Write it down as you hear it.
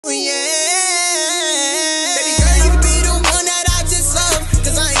Yeah. Baby girl, you can be the one that I just love.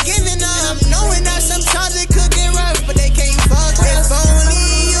 Cause I ain't giving up. Knowing that sometimes it could get rough, but they can't fuck. If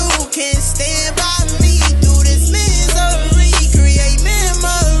only you can stand by me through this misery. Create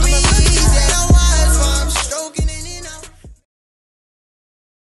memories. That I was while I'm stroking in and out.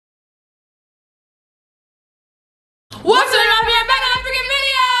 What's up, y'all? We're back on a freaking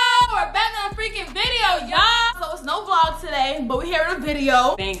video. We're back on a freaking video, y'all. So it's no vlog today, but we're here with a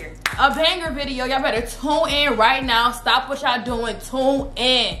video. A banger video. Y'all better tune in right now. Stop what y'all doing. Tune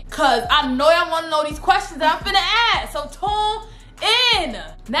in. Cause I know y'all wanna know these questions that I'm finna ask. So tune in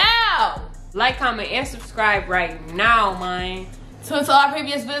now. Like, comment, and subscribe right now, man. Tune into our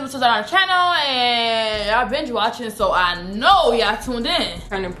previous videos which was on our channel, and y'all binge watching, so I know y'all tuned in.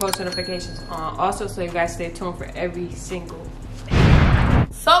 Turn them post notifications on also, so you guys stay tuned for every single day.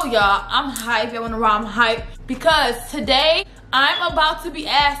 So y'all, I'm hyped. Y'all wanna know why I'm hyped? Because today I'm about to be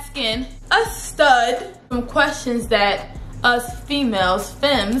asking a stud some questions that us females,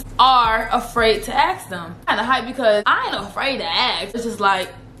 FEMS, are afraid to ask them. Kinda hyped because I ain't afraid to ask. It's just like,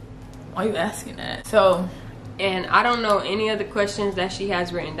 why are you asking that? So, and I don't know any of the questions that she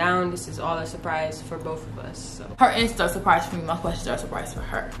has written down. This is all a surprise for both of us. So her Insta are a surprise for me. My questions are a surprise for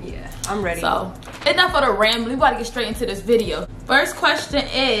her. Yeah, I'm ready. So, enough of the rambling. We about to get straight into this video. First question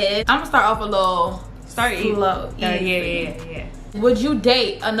is, I'm gonna start off a little slow. Yeah. Would you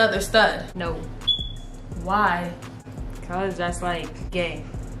date another stud? No. Why? Cause that's like gay.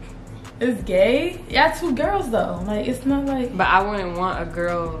 It's gay? Yeah, two girls though. Like, it's not like. But I wouldn't want a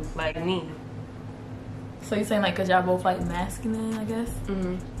girl like me. So you saying like cause y'all both like masculine, I guess?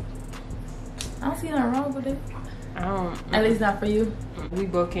 I don't see nothing wrong with it. I don't. At least not for you. We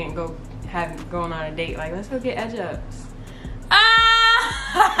both can't go going on a date. Like, let's go get edge ups.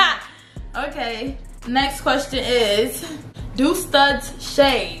 Ah! Okay. Next question is, do studs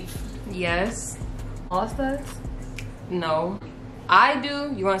shave? Yes. All studs? No. I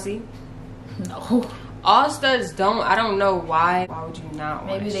do. You want to see? No. All studs don't. I don't know why. Why would you not?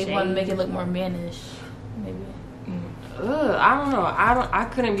 Maybe they want to make it look more mannish. Maybe. Ugh, I don't know. I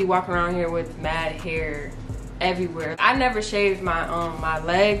couldn't be walking around here with mad hair everywhere. I never shaved my my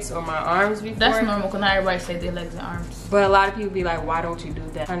legs or my arms before. That's normal because not everybody shave their legs and arms. But a lot of people be like, why don't you do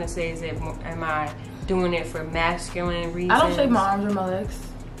that? Trying to say, is it? Am I doing it for masculine reasons? I don't shave my arms or my legs.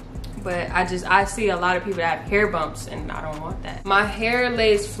 But I see a lot of people that have hair bumps, and I don't want that. My hair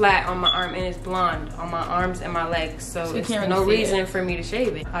lays flat on my arm and it's blonde on my arms and my legs, so it's no reason for me to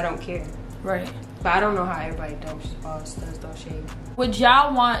shave it. I don't care. Right. But I don't know how everybody studs don't shave. Would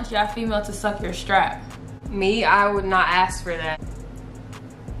y'all want y'all female to suck your strap? Me, I would not ask for that.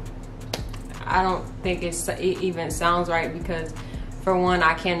 I don't think it even sounds right because, for one,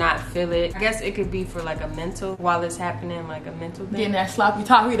 I cannot feel it. I guess it could be for like a mental, while it's happening, like a mental thing. Getting that sloppy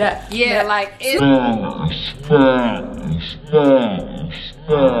toppy that. Yeah, like it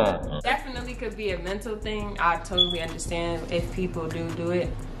definitely could be a mental thing. I totally understand if people do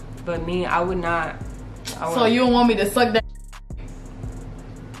it. But me, I would not. So you don't want me to suck that?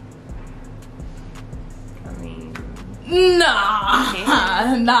 I mean, nah.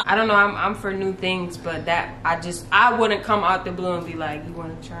 I don't know. I'm for new things, but that I wouldn't come out the blue and be like, you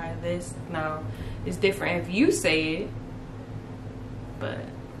want to try this? No, it's different if you say it. But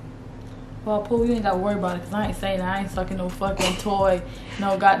well, Pooh, you ain't got to worry about it because I ain't saying that. I ain't sucking no fucking toy,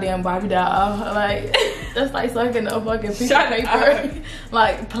 no goddamn Barbie doll. Like, that's like sucking no fucking piece of paper.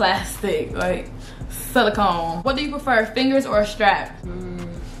 Like plastic, like silicone. What do you prefer, fingers or a strap?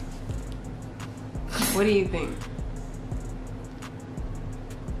 What do you think?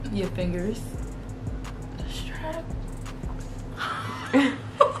 Your fingers. A strap.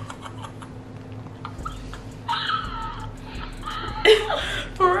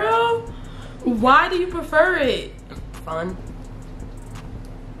 For real? Why do you prefer it? Fun.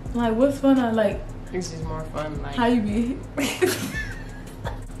 Like, what's fun? Like, it's just more fun. Like, how you be?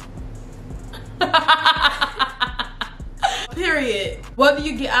 Period. What do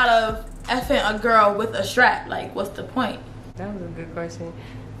you get out of effing a girl with a strap? Like, what's the point? That was a good question.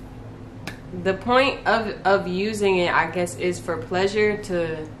 The point of using it, I guess, is for pleasure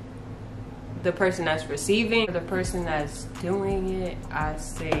to the person that's receiving. For the person that's doing it, I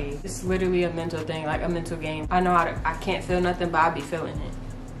say it's literally a mental thing, like a mental game. I know I can't feel nothing, but I be feeling it.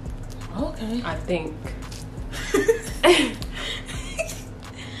 Okay. I think.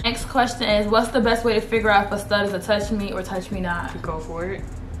 Next question is, what's the best way to figure out if a stud is a touch me or touch me not? Go for it.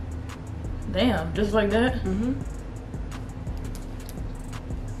 Damn, just like that?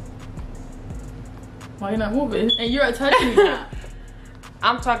 Why you not moving? And you're a touch me not.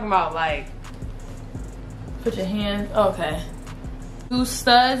 I'm talking about like. Put your hands. Okay. Do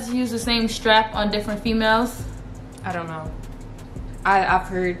studs use the same strap on different females? I don't know. I've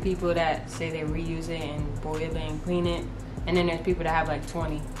heard people that say they reuse it and boil it and clean it, and then there's people that have like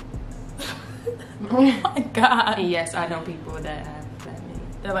 20. Oh my god. And yes, I know people that have that many.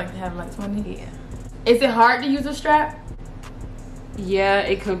 They like to have like 20? Yeah. Is it hard to use a strap? Yeah,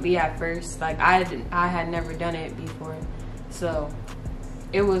 it could be at first. Like I had never done it before, so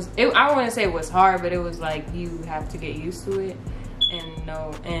I wouldn't say it was hard, but it was like you have to get used to it and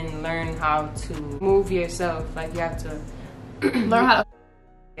know and learn how to move yourself. Like you have to Learn how to.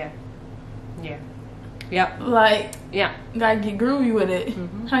 Yeah. Yep. Like, yeah. Gotta get groovy with it.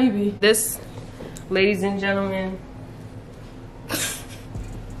 How you be? This, ladies and gentlemen,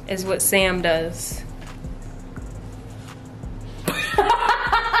 is what Sam does.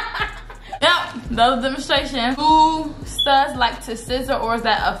 Yep, that was a demonstration. Do studs like to scissor, or is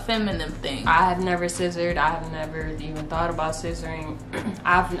that a feminine thing? I have never scissored. I have never even thought about scissoring.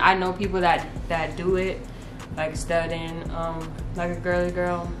 I know people that do it, like studding, like a girly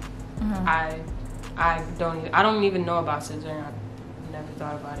girl. I don't even know about scissoring. I never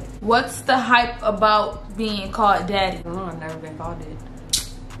thought about it. What's the hype about being called daddy? I don't know. I've never been called it.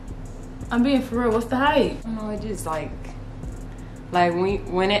 I'm being for real. What's the hype? I don't know. It just like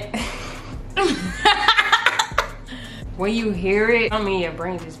when it when you hear it, I mean, your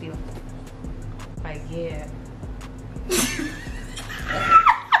brain just be like yeah.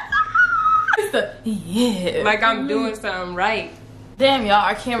 Yeah. Like I'm doing something right. Damn, y'all,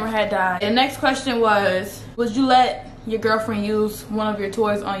 our camera had died. The next question was, would you let your girlfriend use one of your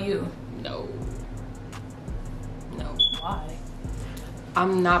toys on you? No. Why?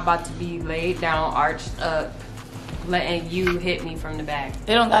 I'm not about to be laid down, arched up, letting you hit me from the back.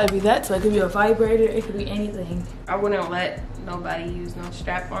 It don't gotta be that toy. It could be a vibrator. It could be anything. I wouldn't let nobody use no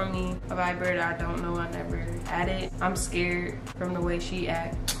strap on me. A vibrator, I don't know. I never had it. I'm scared from the way she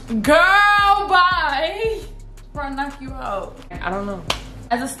acts. Girl, bye. Before I knock you out. I don't know.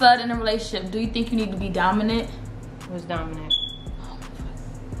 As a stud in a relationship, do you think you need to be dominant? What's dominant?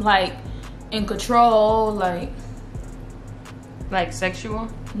 Like, in control, like sexual?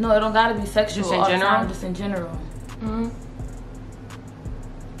 No, it don't gotta be sexual. Just in all the general? time, just in general.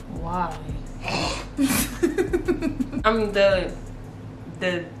 Why? I'm the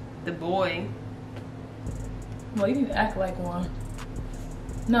boy. Well, you need to act like one.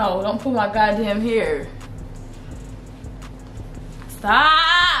 No, don't pull my goddamn hair.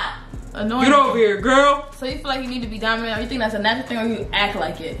 Stop! Annoying. Get over here, girl. So you feel like you need to be dominant, or you think that's a natural thing, or you act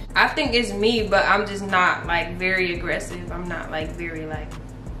like it? I think it's me, but I'm just not like very aggressive. I'm not like very like.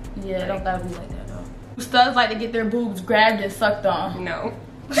 Yeah, it don't gotta be like that though. Studs like to get their boobs grabbed and sucked on. No.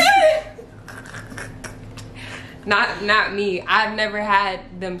 Not me. I've never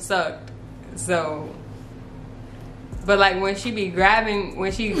had them sucked. So. But like when she grab me,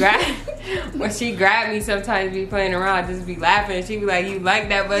 sometimes be playing around, I just be laughing. She be like, "You like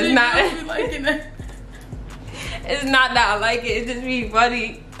that?" But it's not. Be liking that. It's not that I like it. It just be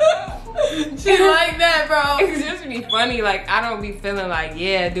funny. She like that, bro. It just be funny. Like I don't be feeling like,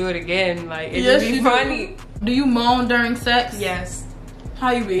 yeah, do it again. Like it Yes, just be you funny. Do you moan during sex? Yes. How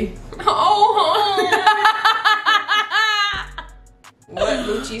you be? Oh. What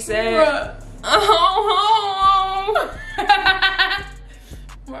Lucci said. Bruh. Oh.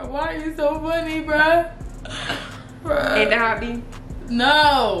 Bruh, why are you so funny, bruh? Ain't that happy?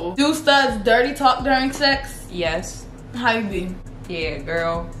 No. Do studs dirty talk during sex? Yes. How you be? Yeah,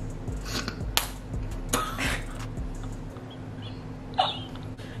 girl.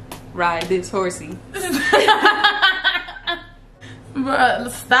 Ride this horsey. Bruh,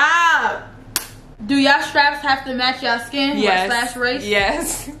 stop. Do y'all straps have to match y'all skin? Yes. Slash race?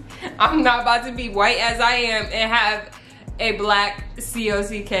 Yes. I'm not about to be white as I am and have a black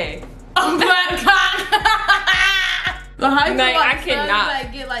COCK. A black cock. But how you feel Like, about I cannot.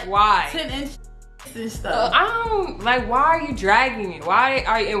 That get like Why? 10-inch and stuff? I don't like. Why are you dragging it?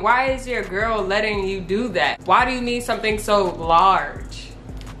 Why is your girl letting you do that? Why do you need something so large?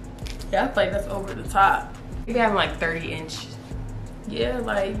 Yeah, I feel like that's over the top. You have like 30-inch. Yeah,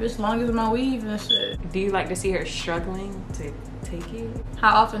 like as long as my weave and shit. Do you like to see her struggling to take it?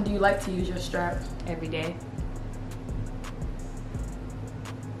 How often do you like to use your strap? Every day.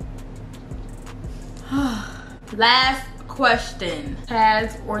 Last question.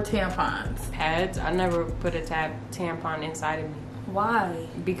 Pads or tampons? Pads. I never put a tampon inside of me Why?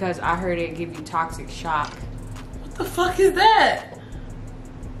 because I heard it give you toxic shock. What the fuck is that?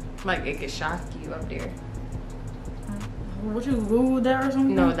 Like it could shock you up there. What, you Googled that or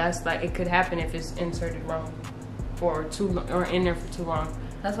something? No, that's like it could happen if it's inserted wrong or in there for too long.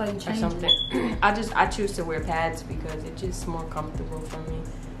 That's why you or changed something. it. I choose to wear pads because it's just more comfortable for me.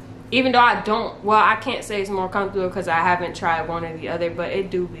 Even though I don't, well, I can't say it's more comfortable because I haven't tried one or the other, but it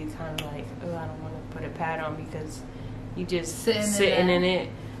do be kind of like, oh, I don't want to put a pad on because you just sitting in it.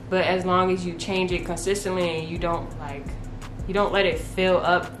 But as long as you change it consistently and you don't let it fill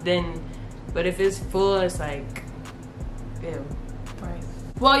up, then, but if it's full, it's like, ew. Right.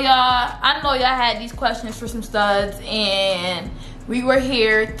 Well, y'all, I know y'all had these questions for some studs, and we were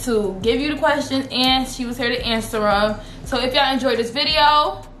here to give you the questions, and she was here to answer them. So if y'all enjoyed this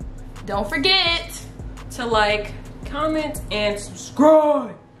video, don't forget to like, comment, and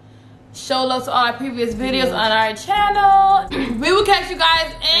subscribe. Show love to all our previous videos on our channel. We will catch you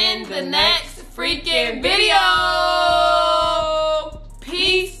guys in the next freaking video.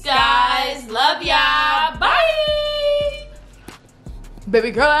 Peace, guys. Love y'all. Bye.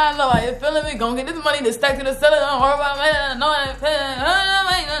 Baby girl, I know how you feeling. We gon' get this money to stack to the ceiling. Don't worry about me.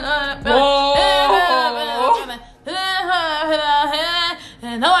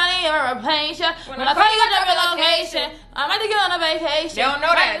 Nobody ever replace you. When I call you at your location, I'm about to get on a vacation. They don't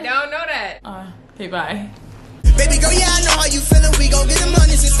know that. They don't know that. Okay, bye. Baby girl, yeah, I know how you feeling. We gon' get the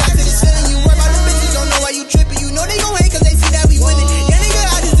money since I